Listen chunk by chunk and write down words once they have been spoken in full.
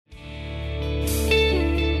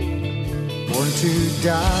born to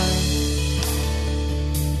die,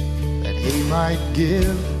 that he might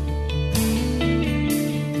give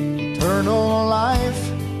eternal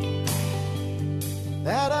life,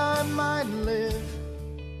 that I might live.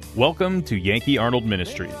 Welcome to Yankee Arnold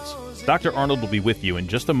Ministries. Dr. Arnold will be with you in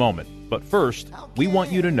just a moment, but first, we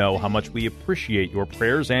want you to know how much we appreciate your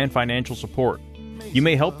prayers and financial support. You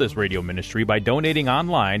may help this radio ministry by donating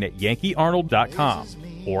online at yankeearnold.com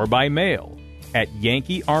or by mail at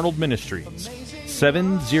Yankee Arnold Ministries,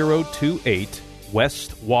 7028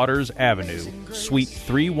 West Waters Avenue, Suite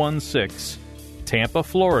 316, Tampa,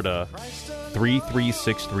 Florida,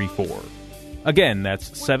 33634. Again,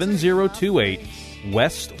 that's 7028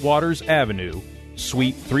 West Waters Avenue,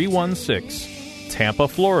 Suite 316, Tampa,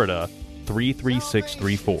 Florida,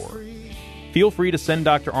 33634. Feel free to send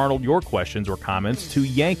Dr. Arnold your questions or comments to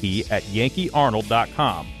Yankee at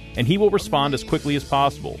yankeearnold.com, and he will respond as quickly as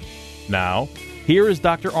possible. Now, here is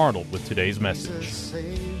Dr. Arnold with today's message.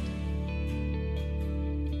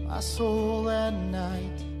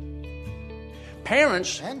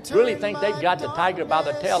 Parents really think they've got the tiger by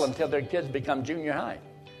the tail until their kids become junior high.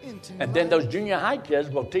 And then those junior high kids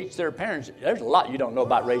will teach their parents. There's a lot you don't know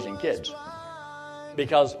about raising kids.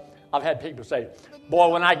 Because I've had people say, boy,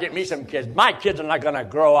 when I get me some kids, my kids are not going to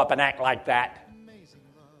grow up and act like that.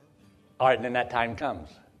 All right, and then that time comes.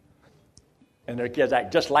 And their kids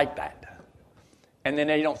act just like that. And then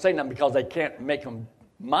they don't say nothing because they can't make them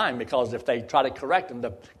mind, because if they try to correct them,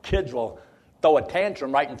 the kids will throw a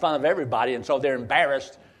tantrum right in front of everybody, and so they're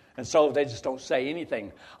embarrassed, and so they just don't say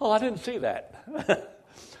anything. Oh, I didn't see that.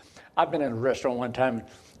 I've been in a restaurant one time,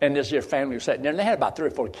 and this here family was sitting there, and they had about 3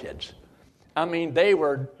 or 4 kids. I mean, they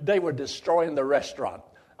were destroying the restaurant.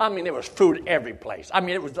 I mean, there was food every place. I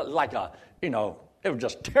mean, it was like it was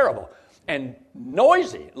just terrible and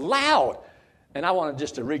noisy, loud. And I wanted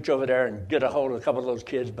just to reach over there and get a hold of a couple of those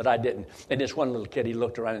kids, but I didn't. And this one little kid, he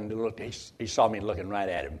looked around and he saw me looking right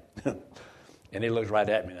at him. And he looked right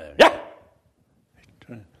at me. Yeah!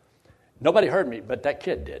 Nobody heard me, but that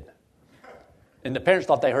kid did. And the parents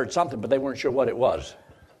thought they heard something, but they weren't sure what it was.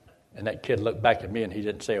 And that kid looked back at me, and he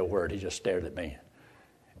didn't say a word. He just stared at me.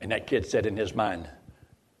 And that kid said in his mind,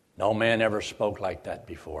 no man ever spoke like that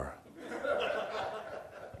before.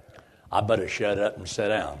 I better shut up and sit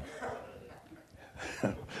down.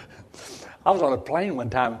 I was on a plane one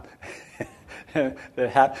time.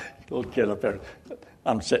 Little kid up there.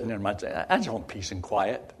 I'm sitting there and I just want peace and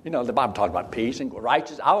quiet. You know, the Bible talks about peace and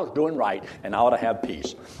righteousness. I was doing right, and I ought to have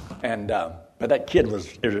peace. And but that kid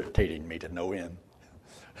was irritating me to no end.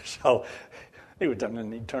 So he would turn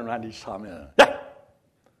and he'd turn around and he saw me.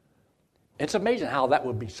 It's amazing how that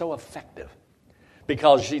would be so effective.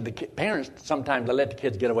 Because, see, the parents, sometimes they let the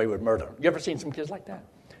kids get away with murder. You ever seen some kids like that?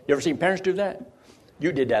 You ever seen parents do that?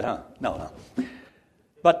 You did that, huh? No.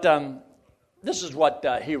 But this is what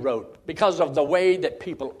he wrote. Because of the way that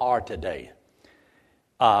people are today,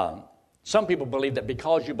 some people believe that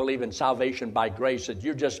because you believe in salvation by grace, that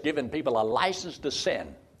you're just giving people a license to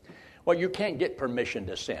sin. Well, you can't get permission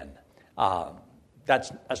to sin.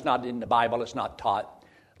 That's not in the Bible. It's not taught.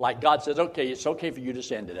 Like God says, okay, it's okay for you to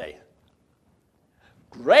sin today.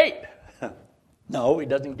 Great. No, he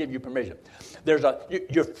doesn't give you permission.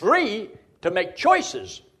 You're free to make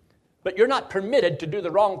choices, but you're not permitted to do the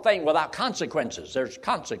wrong thing without consequences. There's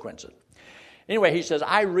consequences. Anyway, he says,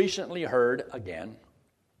 I recently heard, again,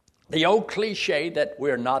 the old cliche that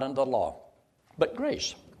we're not under the law, but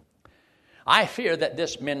grace. I fear that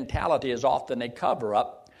this mentality is often a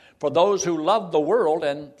cover-up for those who love the world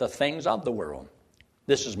and the things of the world.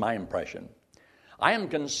 This is my impression. I am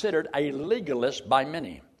considered a legalist by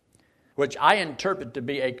many, which I interpret to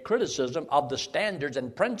be a criticism of the standards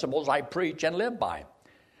and principles I preach and live by,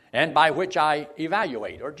 and by which I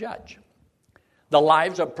evaluate or judge the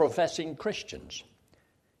lives of professing Christians.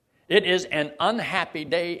 It is an unhappy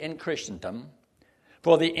day in Christendom,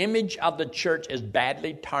 for the image of the church is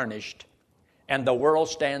badly tarnished, and the world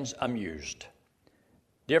stands amused.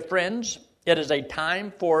 Dear friends, it is a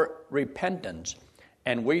time for repentance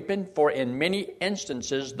and weeping, for in many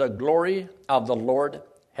instances the glory of the Lord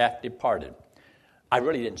hath departed. I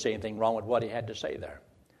really didn't see anything wrong with what he had to say there.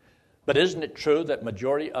 But isn't it true that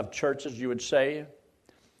majority of churches, you would say,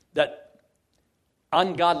 that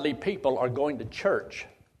ungodly people are going to church,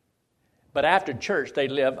 but after church they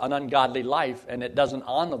live an ungodly life and it doesn't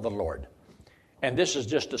honor the Lord? And this is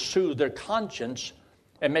just to soothe their conscience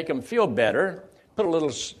and make them feel better, put a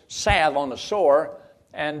little salve on the sore,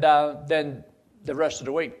 and then the rest of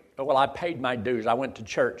the week, well, I paid my dues. I went to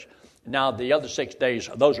church. Now the other 6 days,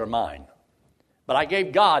 those are mine. But I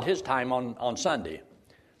gave God his time on Sunday.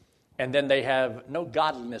 And then they have no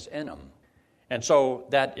godliness in them. And so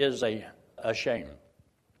that is a a shame.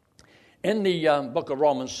 In the book of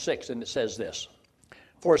Romans 6, and it says this,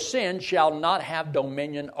 "For sin shall not have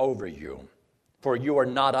dominion over you, for you are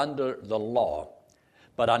not under the law,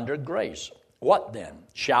 but under grace. What then?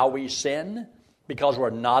 Shall we sin because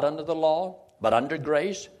we're not under the law, but under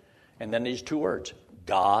grace?" And then these two words,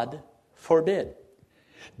 God forbid.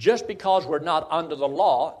 Just because we're not under the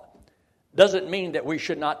law doesn't mean that we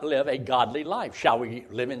should not live a godly life. Shall we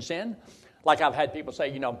live in sin? Like I've had people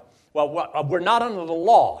say, well, we're not under the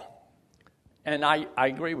law. And I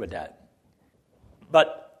agree with that.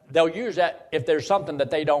 But they'll use that if there's something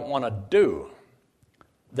that they don't want to do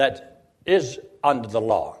that is under the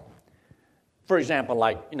law. For example,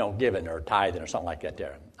 like, giving or tithing or something like that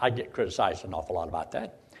there. I get criticized an awful lot about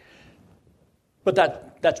that. But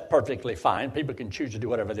that's perfectly fine. People can choose to do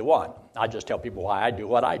whatever they want. I just tell people why I do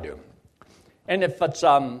what I do. And if it's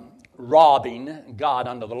robbing God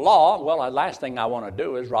under the law, well, the last thing I want to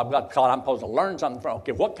do is rob God because I'm supposed to learn something from.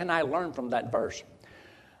 Okay, what can I learn from that verse?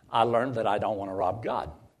 I learned that I don't want to rob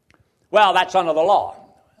God. Well, that's under the law.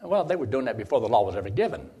 Well, they were doing that before the law was ever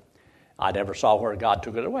given. I never saw where God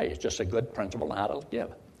took it away. It's just a good principle on how to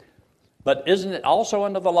give. But isn't it also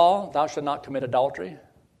under the law, thou shalt not commit adultery?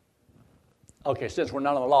 Okay, since we're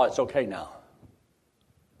not under the law, it's okay now.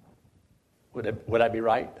 Would I be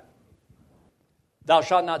right? Thou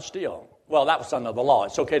shalt not steal. Well, that was under the law.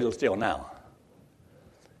 It's okay to steal now.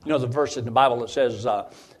 The verse in the Bible that says,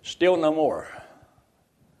 steal no more.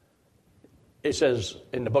 It says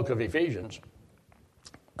in the book of Ephesians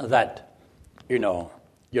that,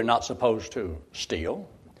 you're not supposed to steal.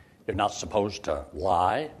 You're not supposed to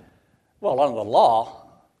lie. Well, under the law,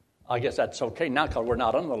 I guess that's okay now because we're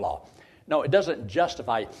not under the law. No, it doesn't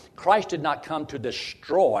justify. Christ did not come to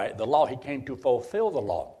destroy the law. He came to fulfill the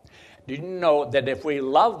law. Do you know that if we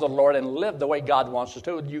love the Lord and live the way God wants us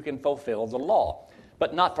to, you can fulfill the law,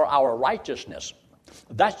 but not for our righteousness.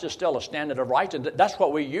 That's just still a standard of righteousness. That's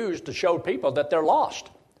what we use to show people that they're lost,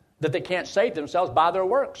 that they can't save themselves by their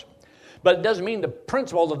works. But it doesn't mean the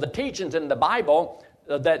principles of the teachings in the Bible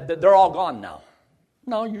that they're all gone now.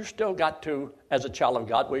 No, you still got to, as a child of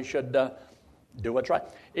God, we should do what's right.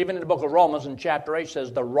 Even in the book of Romans in chapter 8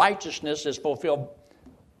 says the righteousness is fulfilled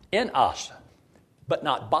in us, but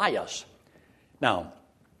not by us. Now,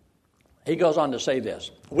 he goes on to say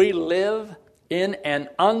this. We live in an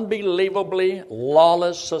unbelievably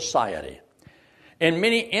lawless society. In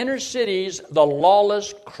many inner cities, the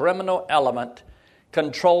lawless criminal element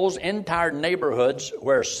controls entire neighborhoods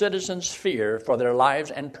where citizens fear for their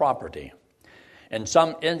lives and property. In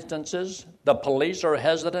some instances, the police are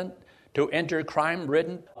hesitant to enter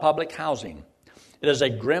crime-ridden public housing. It is a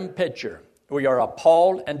grim picture. We are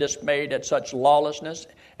appalled and dismayed at such lawlessness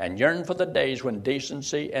and yearn for the days when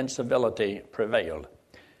decency and civility prevailed.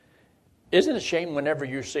 Isn't it a shame whenever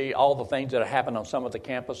you see all the things that happen on some of the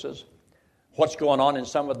campuses? What's going on in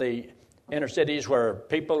some of the inner cities where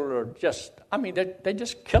people are just, they're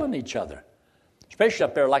just killing each other. Especially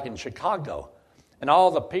up there like in Chicago. And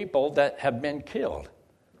all the people that have been killed.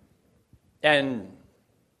 And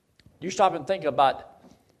you stop and think about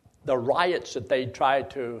the riots that they try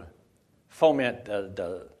to foment,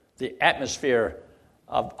 the atmosphere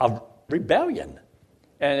of rebellion.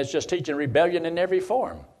 And it's just teaching rebellion in every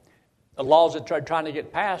form. The laws that they're trying to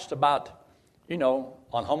get passed about,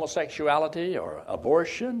 on homosexuality or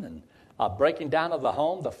abortion and breaking down of the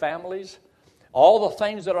home, the families, all the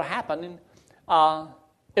things that are happening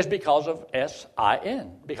is because of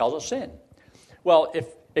sin, because of sin. Well,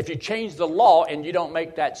 if you change the law and you don't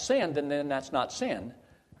make that sin, then that's not sin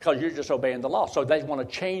because you're just obeying the law. So they want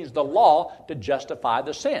to change the law to justify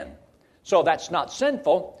the sin. So that's not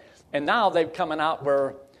sinful. And now they've come out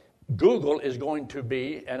where Google is going to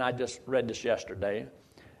be, and I just read this yesterday,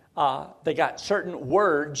 they got certain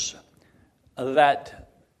words that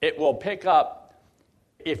it will pick up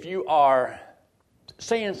if you are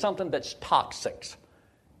saying something that's toxic,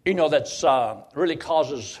 that's really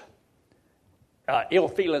causes ill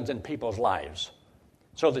feelings in people's lives.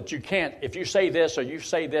 So that you can't, if you say this or you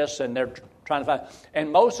say this, and they're trying to find,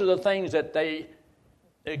 and most of the things that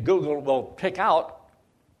Google will pick out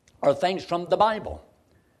are things from the Bible.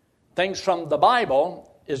 Things from the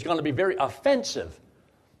Bible is going to be very offensive.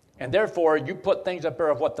 And therefore, you put things up there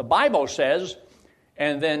of what the Bible says,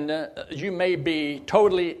 and then you may be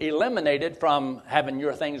totally eliminated from having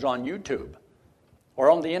your things on YouTube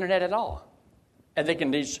or on the internet at all. And they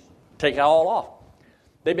can just take it all off.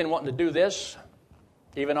 They've been wanting to do this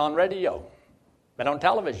even on radio and on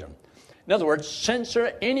television. In other words,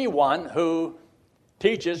 censor anyone who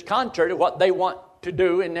teaches contrary to what they want to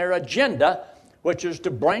do in their agenda, which is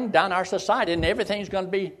to bring down our society, and everything's going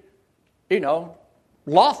to be,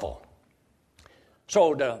 lawful.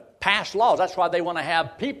 So to pass laws, that's why they want to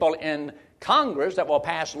have people in Congress that will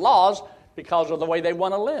pass laws because of the way they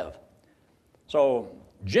want to live. So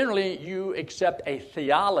generally, you accept a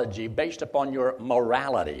theology based upon your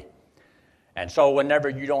morality. And so whenever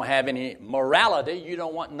you don't have any morality, you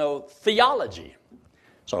don't want no theology.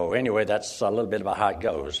 So anyway, that's a little bit about how it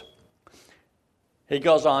goes. He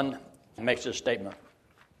goes on and makes this statement.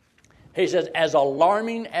 He says, as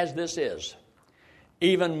alarming as this is,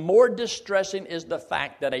 even more distressing is the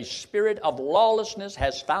fact that a spirit of lawlessness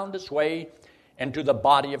has found its way into the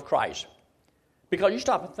body of Christ. Because you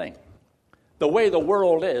stop and think, the way the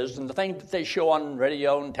world is and the things that they show on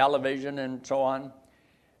radio and television and so on,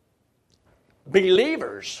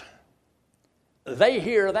 believers, they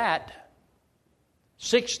hear that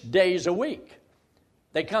 6 days a week.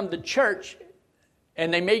 They come to church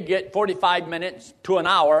and they may get 45 minutes to an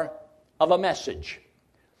hour of a message.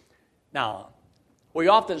 Now, we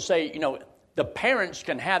often say, the parents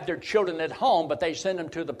can have their children at home, but they send them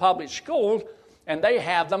to the public schools, and they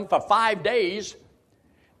have them for 5 days,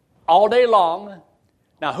 all day long.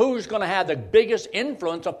 Now, who's going to have the biggest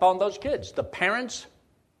influence upon those kids? The parents,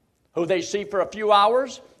 who they see for a few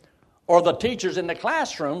hours, or the teachers in the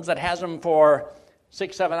classrooms that has them for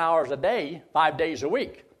 6-7 hours a day, 5 days a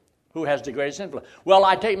week? Who has the greatest influence? Well,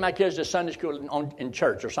 I take my kids to Sunday school in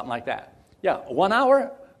church or something like that. Yeah, 1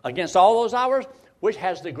 hour against all those hours, which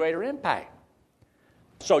has the greater impact?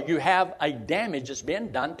 So you have a damage that's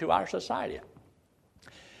been done to our society.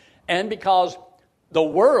 And because the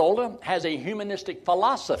world has a humanistic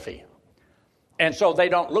philosophy, and so they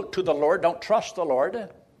don't look to the Lord, don't trust the Lord,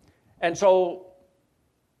 and so,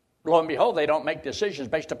 lo and behold, they don't make decisions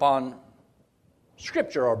based upon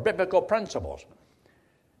Scripture or biblical principles.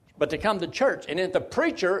 But to come to church, and if the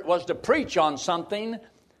preacher was to preach on something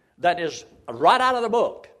that is right out of the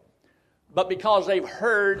book, but because they've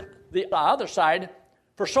heard the other side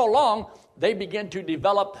for so long, they begin to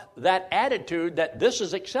develop that attitude that this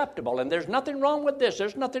is acceptable, and there's nothing wrong with this,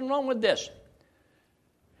 there's nothing wrong with this.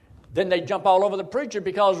 Then they jump all over the preacher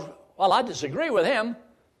because, well, I disagree with him.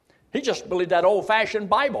 He just believed that old-fashioned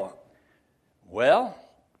Bible. Well,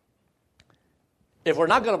 if we're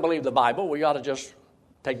not going to believe the Bible, we ought to just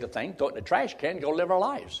take the thing, throw it in the trash can, and go live our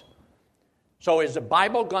lives. So is the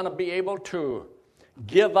Bible going to be able to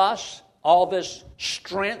give us all this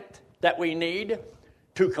strength that we need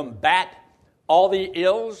to combat all the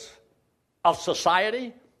ills of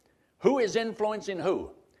society? Who is influencing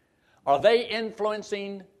who? Are they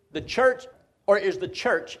influencing the church, or is the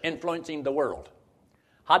church influencing the world?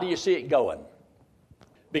 How do you see it going?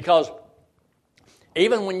 Because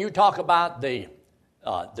even when you talk about the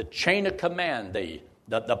chain of command,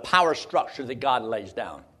 the power structure that God lays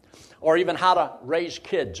down, or even how to raise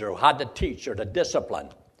kids or how to teach or to discipline.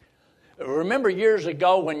 Remember years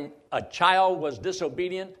ago when a child was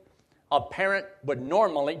disobedient, a parent would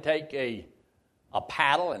normally take a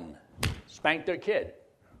paddle and spank their kid,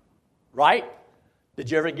 right?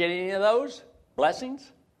 Did you ever get any of those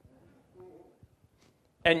blessings?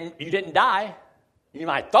 And you didn't die. You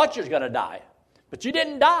might have thought you was going to die, but you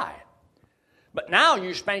didn't die. But now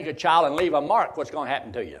you spank a child and leave a mark, what's going to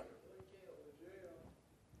happen to you?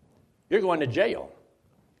 You're going to jail.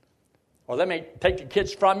 Or they may take the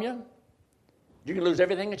kids from you. You can lose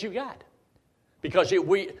everything that you got. Because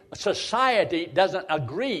society doesn't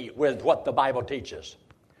agree with what the Bible teaches.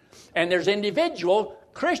 And there's individual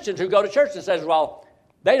Christians who go to church and says, well,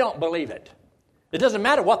 they don't believe it. It doesn't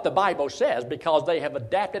matter what the Bible says because they have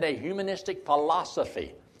adapted a humanistic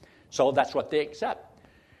philosophy. So that's what they accept.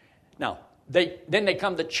 Now, then they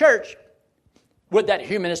come to church with that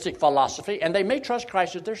humanistic philosophy, and they may trust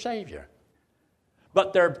Christ as their Savior.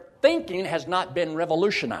 But their thinking has not been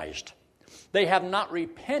revolutionized. They have not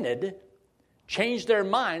repented, changed their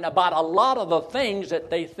mind about a lot of the things that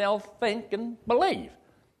they think and believe.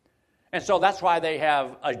 And so that's why they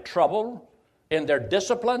have a trouble in their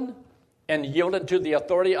discipline and yielding to the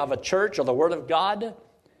authority of a church or the Word of God,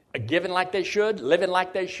 giving like they should, living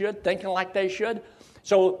like they should, thinking like they should.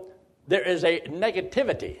 So there is a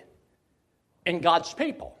negativity in God's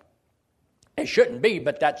people. It shouldn't be,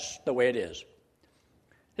 but that's the way it is.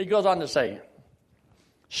 He goes on to say,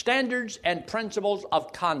 standards and principles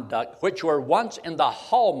of conduct which were once in the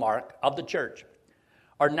hallmark of the church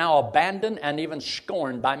are now abandoned and even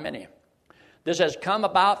scorned by many. This has come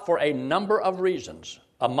about for a number of reasons,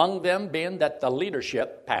 among them being that the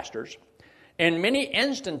leadership, pastors, in many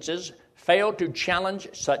instances fail to challenge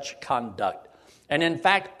such conduct, and in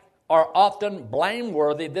fact are often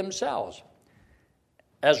blameworthy themselves.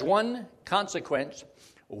 As one consequence,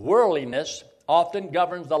 worldliness often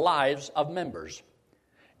governs the lives of members.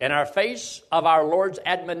 In our face of our Lord's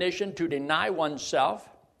admonition to deny oneself,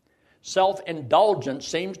 self-indulgence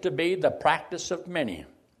seems to be the practice of many.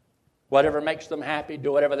 Whatever makes them happy,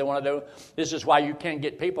 do whatever they want to do. This is why you can't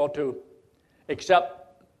get people to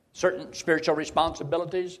accept certain spiritual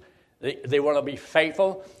responsibilities. They want to be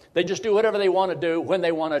faithful. They just do whatever they want to do when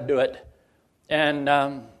they want to do it.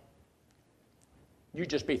 And you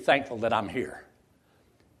just be thankful that I'm here.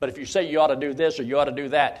 But if you say you ought to do this or you ought to do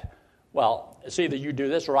that, well, it's either you do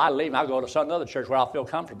this or I leave and I'll go to some other church where I'll feel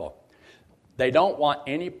comfortable. They don't want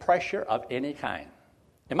any pressure of any kind.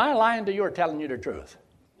 Am I lying to you or telling you the truth?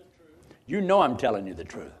 You know I'm telling you the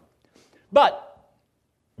truth. But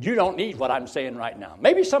you don't need what I'm saying right now.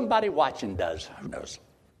 Maybe somebody watching does. Who knows?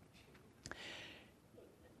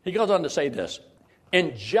 He goes on to say this.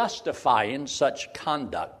 In justifying such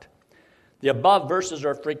conduct, the above verses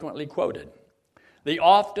are frequently quoted. They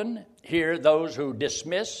often hear those who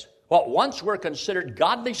dismiss what once were considered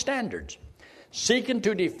godly standards, seeking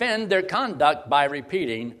to defend their conduct by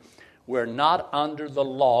repeating, we're not under the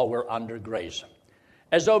law, we're under grace.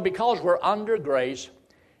 As though because we're under grace,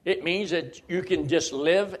 it means that you can just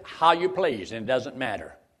live how you please and it doesn't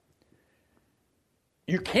matter.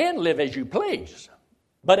 You can live as you please,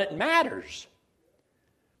 but it matters.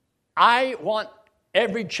 I want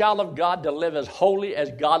every child of God to live as holy,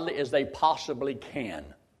 as godly as they possibly can.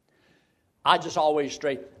 I just always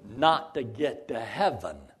stray not to get to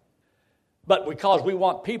heaven. But because we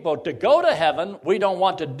want people to go to heaven, we don't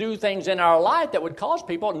want to do things in our life that would cause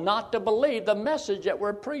people not to believe the message that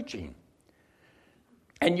we're preaching.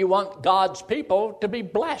 And you want God's people to be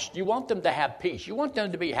blessed. You want them to have peace. You want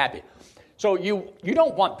them to be happy. So you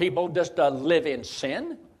don't want people just to live in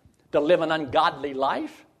sin, to live an ungodly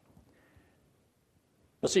life.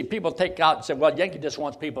 But see, people take out and say, well, Yankee just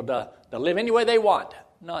wants people to live any way they want.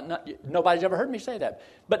 Nobody's ever heard me say that.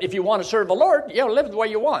 But if you want to serve the Lord, live the way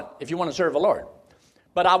you want if you want to serve the Lord.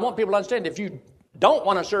 But I want people to understand if you don't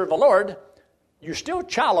want to serve the Lord, you're still a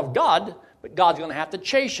child of God, but God's going to have to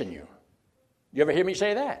chasten you. You ever hear me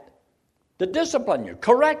say that? To discipline you,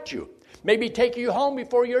 correct you, maybe take you home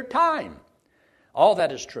before your time. All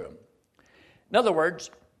that is true. In other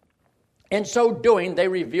words, in so doing, they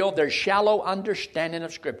reveal their shallow understanding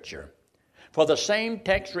of Scripture. For the same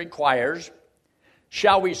text requires,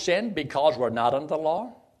 shall we sin because we're not under the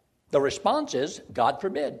law? The response is, God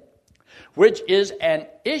forbid. Which is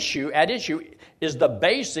at issue is the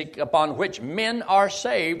basic upon which men are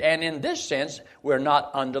saved, and in this sense, we're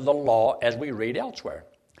not under the law as we read elsewhere.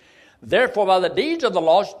 Therefore, by the deeds of the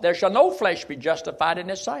law, there shall no flesh be justified in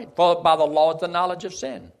his sight, for by the law is the knowledge of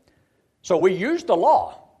sin. So we use the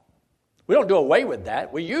law. We don't do away with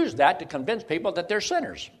that. We use that to convince people that they're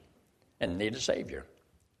sinners and need a Savior.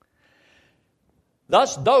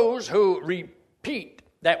 Thus, those who repeat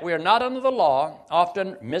that we are not under the law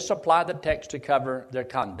often misapply the text to cover their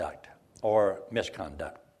conduct or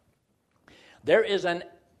misconduct. There is an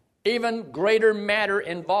even greater matter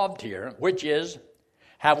involved here, which is,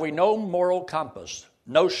 have we no moral compass,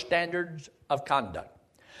 no standards of conduct?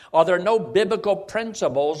 Are there no biblical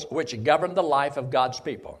principles which govern the life of God's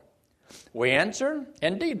people? We answer,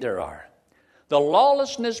 indeed there are. The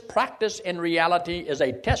lawlessness practiced in reality is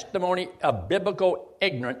a testimony of biblical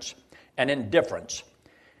ignorance and indifference.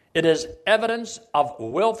 It is evidence of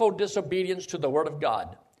willful disobedience to the Word of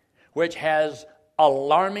God, which has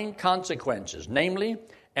alarming consequences, namely,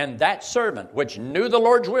 and that servant which knew the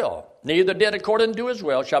Lord's will, neither did according to his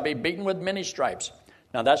will, shall be beaten with many stripes.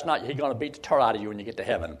 Now that's not, he's going to beat the tar out of you when you get to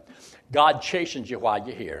heaven. God chastens you while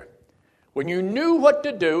you're here. When you knew what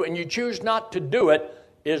to do and you choose not to do it,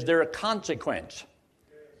 is there a consequence?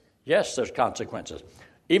 Yes, there's consequences.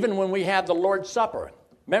 Even when we have the Lord's Supper.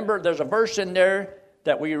 Remember, there's a verse in there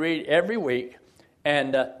that we read every week.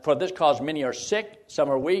 And for this cause many are sick, some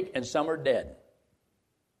are weak, and some are dead.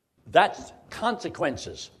 That's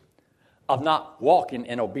consequences of not walking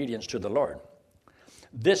in obedience to the Lord.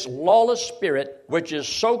 This lawless spirit, which is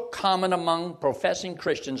so common among professing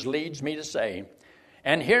Christians, leads me to say,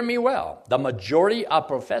 and hear me well, the majority of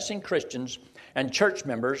professing Christians and church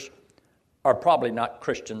members are probably not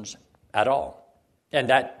Christians at all. And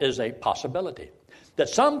that is a possibility. That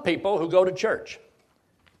some people who go to church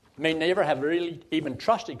may never have really even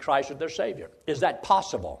trusted Christ as their Savior. Is that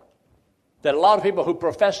possible? That a lot of people who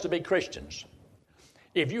profess to be Christians,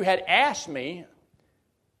 if you had asked me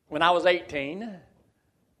when I was 18,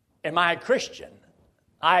 am I a Christian?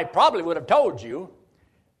 I probably would have told you,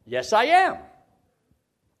 yes, I am.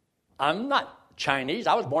 I'm not Chinese.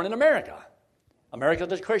 I was born in America.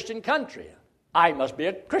 America's a Christian country. I must be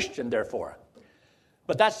a Christian, therefore.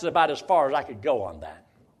 But that's about as far as I could go on that.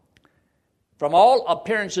 From all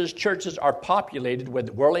appearances, churches are populated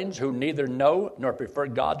with worldlings who neither know nor prefer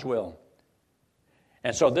God's will.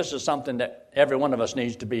 And so this is something that every one of us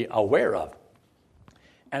needs to be aware of.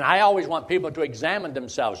 And I always want people to examine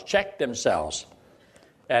themselves, check themselves.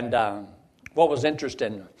 And what was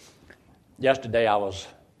interesting, yesterday I was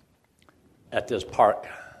at this park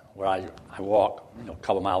where I walk a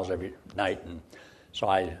couple miles every night. And so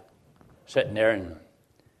I sitting there, and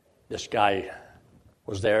this guy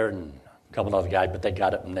was there, and a couple other guys, but they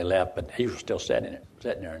got up and they left, but he was still sitting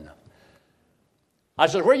there. And I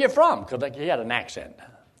said, "Where are you from?" Because he had an accent.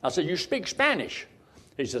 I said, "You speak Spanish?"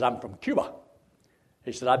 He said, "I'm from Cuba."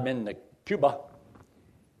 He said, "I've been to Cuba.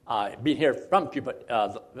 I've been here from Cuba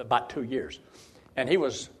about 2 years." And he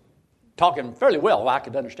was talking fairly well. I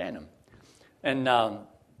could understand him. And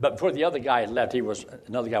but before the other guy had left,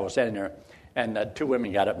 another guy was standing there, and two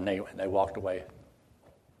women got up and they walked away.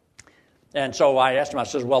 And so I asked him, I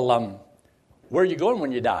said, "Well, where are you going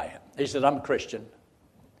when you die?" He said, "I'm a Christian."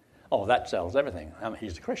 Oh, that settles everything.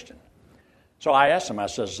 He's a Christian. So I asked him, I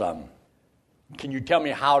says, "Can you tell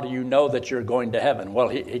me, how do you know that you're going to heaven?" Well,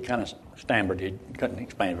 he kind of stammered. He couldn't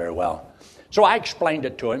explain it very well. So I explained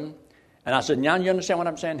it to him. And I said, "Now you understand what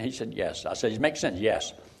I'm saying?" He said, "Yes." I said, "It makes sense."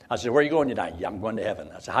 "Yes." I said, "Where are you going tonight?" "Yeah, I'm going to heaven."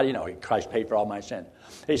 I said, "How do you know?" "Christ paid for all my sin."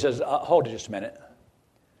 He says, "Hold it just a minute."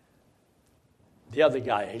 The other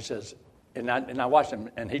guy, he says, and I watched him,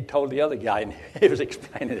 and he told the other guy, and he was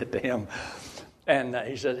explaining it to him. And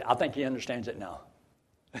he said, "I think he understands it now."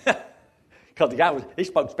 Because the guy he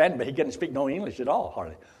spoke Spanish, but he couldn't speak no English at all,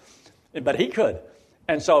 hardly. But he could.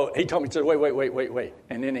 And so he told me, he said, wait.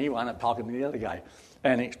 And then he wound up talking to the other guy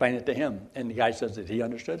and he explained it to him. And the guy says that he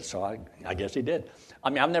understood, so I guess he did. I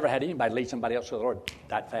mean, I've never had anybody lead somebody else to the Lord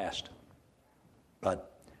that fast. But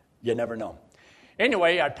you never know.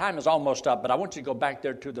 Anyway, our time is almost up, but I want you to go back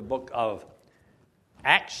there to the book of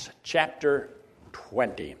Acts chapter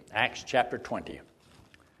 20. Acts chapter 20.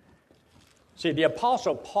 See, the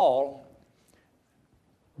Apostle Paul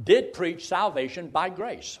did preach salvation by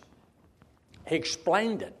grace. He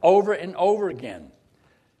explained it over and over again,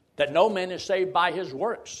 that no man is saved by his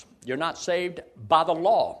works. You're not saved by the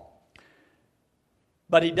law.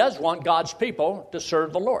 But he does want God's people to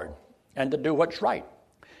serve the Lord and to do what's right.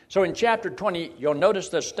 So in chapter 20, you'll notice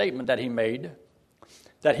the statement that he made,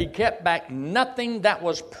 that he kept back nothing that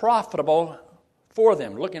was profitable for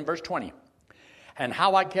them. Look in verse 20. "And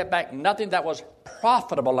how I kept back nothing that was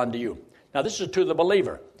profitable unto you." Now this is to the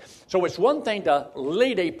believer. So it's one thing to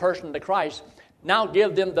lead a person to Christ. Now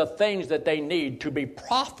give them the things that they need to be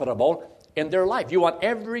profitable in their life. You want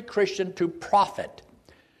every Christian to profit,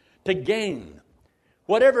 to gain.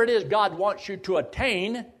 Whatever it is God wants you to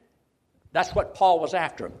attain, that's what Paul was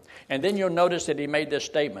after. And then you'll notice that he made this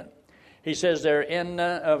statement. He says there in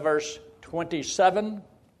verse 27,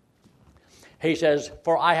 he says,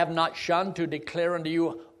 "For I have not shunned to declare unto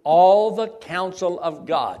you all the counsel of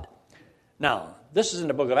God." Now, this is in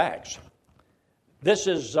the book of Acts. This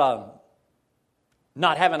is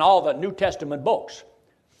not having all the New Testament books,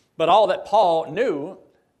 but all that Paul knew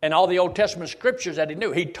and all the Old Testament scriptures that he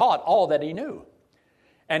knew. He taught all that he knew.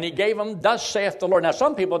 And he gave them, "Thus saith the Lord." Now,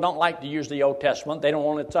 some people don't like to use the Old Testament. They don't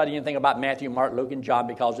want to study anything about Matthew, Mark, Luke, and John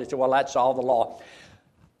because they say, well, that's all the law.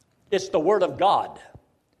 It's the Word of God.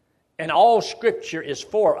 And all Scripture is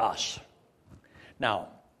for us. Now,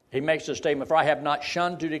 he makes a statement, "For I have not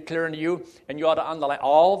shunned to declare unto you," and you ought to underline,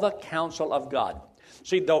 all the counsel of God.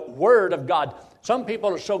 See, the Word of God, some people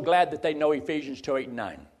are so glad that they know Ephesians 2:8 and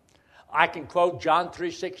 9. I can quote John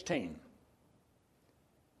 3:16.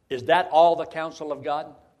 Is that all the counsel of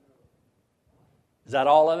God? Is that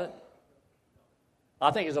all of it?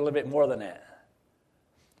 I think it's a little bit more than that.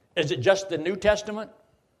 Is it just the New Testament?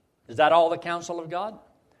 Is that all the counsel of God?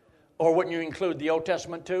 Or wouldn't you include the Old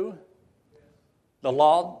Testament too? The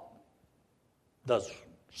law, the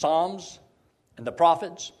Psalms, and the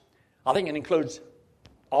prophets? I think it includes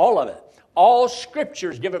all of it. All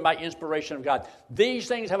Scripture is given by inspiration of God. These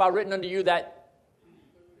things have I written unto you that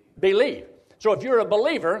believe. So if you're a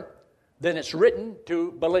believer, then it's written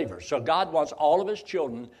to believers. So God wants all of His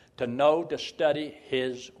children to know, to study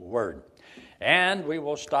His Word. And we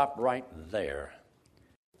will stop right there.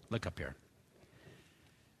 Look up here.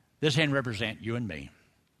 This hand represents you and me.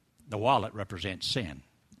 The wallet represents sin.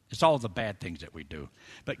 It's all the bad things that we do.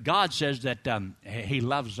 But God says that He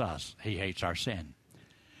loves us. He hates our sin.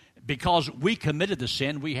 Because we committed the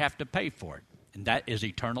sin, we have to pay for it. And that is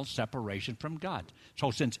eternal separation from God. So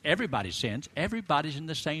since everybody sins, everybody's in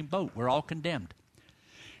the same boat. We're all condemned.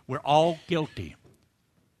 We're all guilty.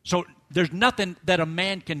 So there's nothing that a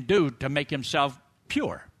man can do to make himself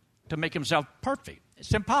pure, to make himself perfect.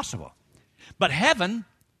 It's impossible. But heaven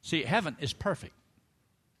See, heaven is perfect.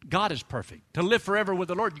 God is perfect. To live forever with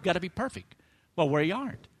the Lord, you've got to be perfect. Well, we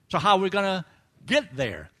aren't. So how are we going to get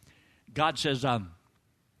there? God says,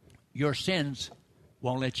 your sins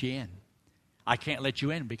won't let you in. I can't let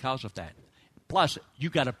you in because of that. Plus, you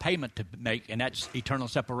got a payment to make, and that's eternal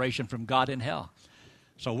separation from God in hell.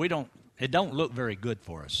 So it don't look very good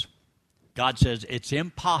for us. God says it's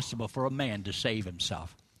impossible for a man to save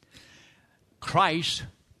himself. Christ,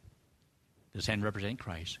 this hand representing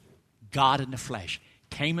Christ, God in the flesh,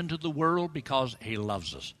 came into the world because he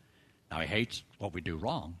loves us. Now, he hates what we do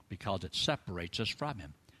wrong because it separates us from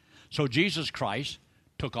him. So Jesus Christ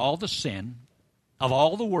took all the sin of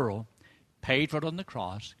all the world, paid for it on the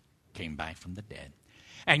cross, came back from the dead.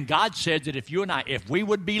 And God said that if you and I, if we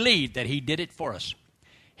would believe that he did it for us,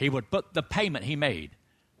 he would put the payment he made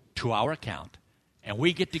to our account, and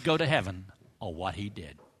we get to go to heaven on what he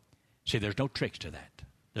did. See, there's no tricks to that.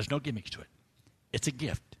 There's no gimmicks to it. It's a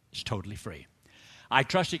gift. It's totally free. I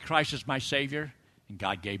trusted Christ as my Savior, and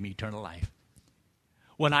God gave me eternal life.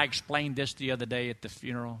 When I explained this the other day at the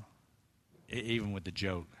funeral, even with the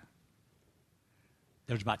joke,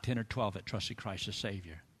 there was about 10 or 12 that trusted Christ as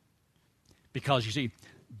Savior. Because, you see,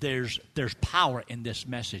 there's power in this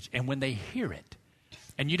message. And when they hear it,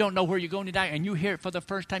 and you don't know where you're going to die, and you hear it for the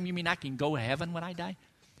first time, you mean I can go to heaven when I die?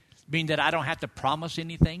 Mean that I don't have to promise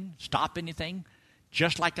anything, stop anything?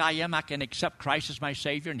 Just like I am, I can accept Christ as my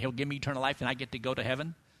Savior, and he'll give me eternal life, and I get to go to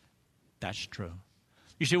heaven? That's true.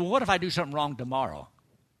 You say, well, what if I do something wrong tomorrow?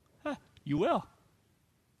 You will.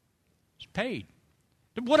 It's paid.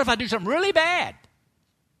 What if I do something really bad?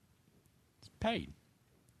 It's paid.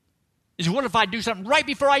 What if I do something right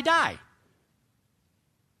before I die?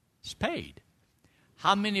 It's paid.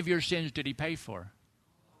 How many of your sins did he pay for?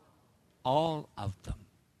 All of them.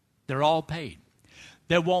 They're all paid.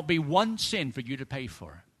 There won't be one sin for you to pay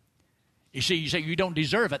for. You see, you say you don't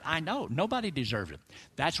deserve it. I know. Nobody deserves it.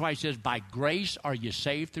 That's why he says, by grace are you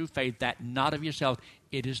saved through faith, that not of yourself.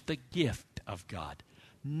 It is the gift of God,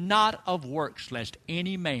 not of works, lest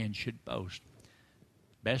any man should boast.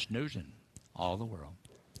 Best news in all the world.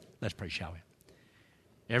 Let's pray, shall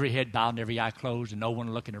we? Every head bowed and every eye closed and no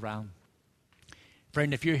one looking around.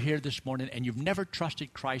 Friend, if you're here this morning and you've never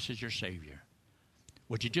trusted Christ as your Savior,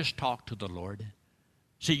 would you just talk to the Lord?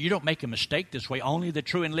 See, you don't make a mistake this way. Only the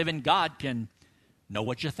true and living God can know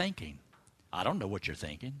what you're thinking. I don't know what you're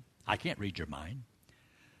thinking. I can't read your mind.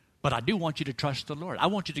 But I do want you to trust the Lord. I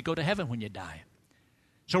want you to go to heaven when you die.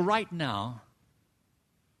 So right now,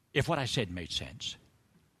 if what I said made sense,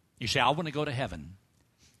 you say, I want to go to heaven,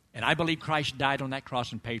 and I believe Christ died on that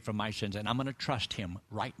cross and paid for my sins, and I'm going to trust him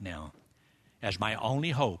right now as my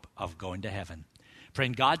only hope of going to heaven.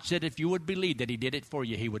 Friend, God said if you would believe that he did it for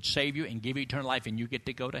you, he would save you and give you eternal life, and you get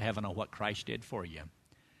to go to heaven on what Christ did for you.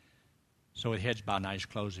 So with heads bowed and eyes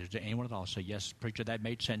closed, is there anyone at all say, yes, preacher, that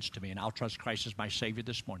made sense to me, and I'll trust Christ as my Savior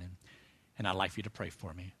this morning, and I'd like for you to pray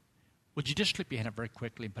for me. Would you just slip your hand up very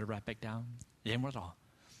quickly and put it right back down? Anyone at all?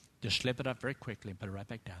 Just slip it up very quickly and put it right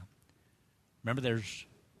back down. Remember, there's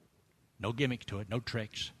no gimmick to it, no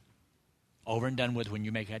tricks. Over and done with when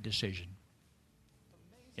you make that decision.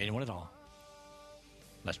 Anyone at all?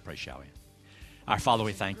 Let's pray, shall we? Our Father,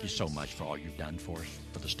 we thank you so much for all you've done for us,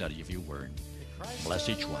 for the study of your word. Bless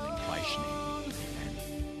each one in Christ's name.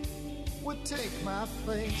 Amen. Would take my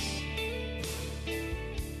place.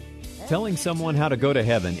 Telling someone how to go to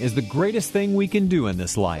heaven is the greatest thing we can do in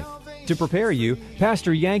this life. To prepare you,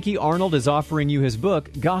 Pastor Yankee Arnold is offering you his book,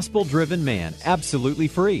 Gospel Driven Man, absolutely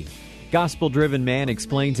free. Gospel Driven Man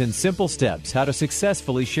explains in simple steps how to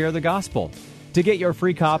successfully share the gospel. To get your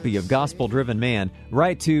free copy of Gospel Driven Man,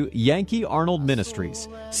 write to Yankee Arnold Ministries,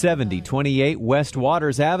 7028 West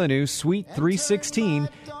Waters Avenue, Suite 316,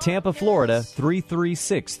 Tampa, Florida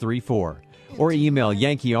 33634. Or email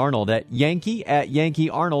Yankee Arnold at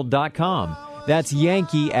yankee@yankeearnold.com. That's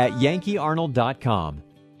yankee@yankeearnold.com.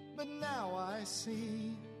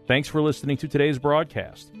 Thanks for listening to today's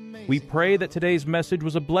broadcast. We pray that today's message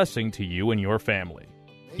was a blessing to you and your family.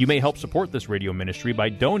 You may help support this radio ministry by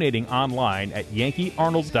donating online at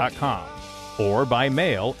yankeearnold.com or by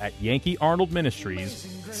mail at Yankee Arnold Ministries,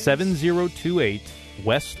 7028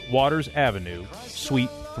 West Waters Avenue, Suite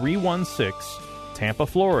 316, Tampa,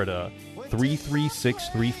 Florida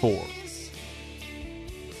 33634.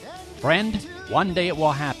 Friend, one day it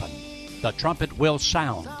will happen. The trumpet will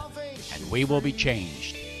sound, and we will be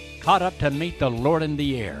changed, caught up to meet the Lord in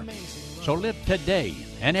the air. So live today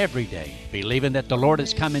and every day, believing that the Lord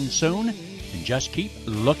is coming soon, and just keep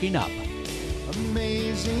looking up.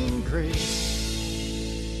 Amazing grace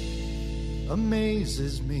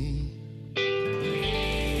amazes me.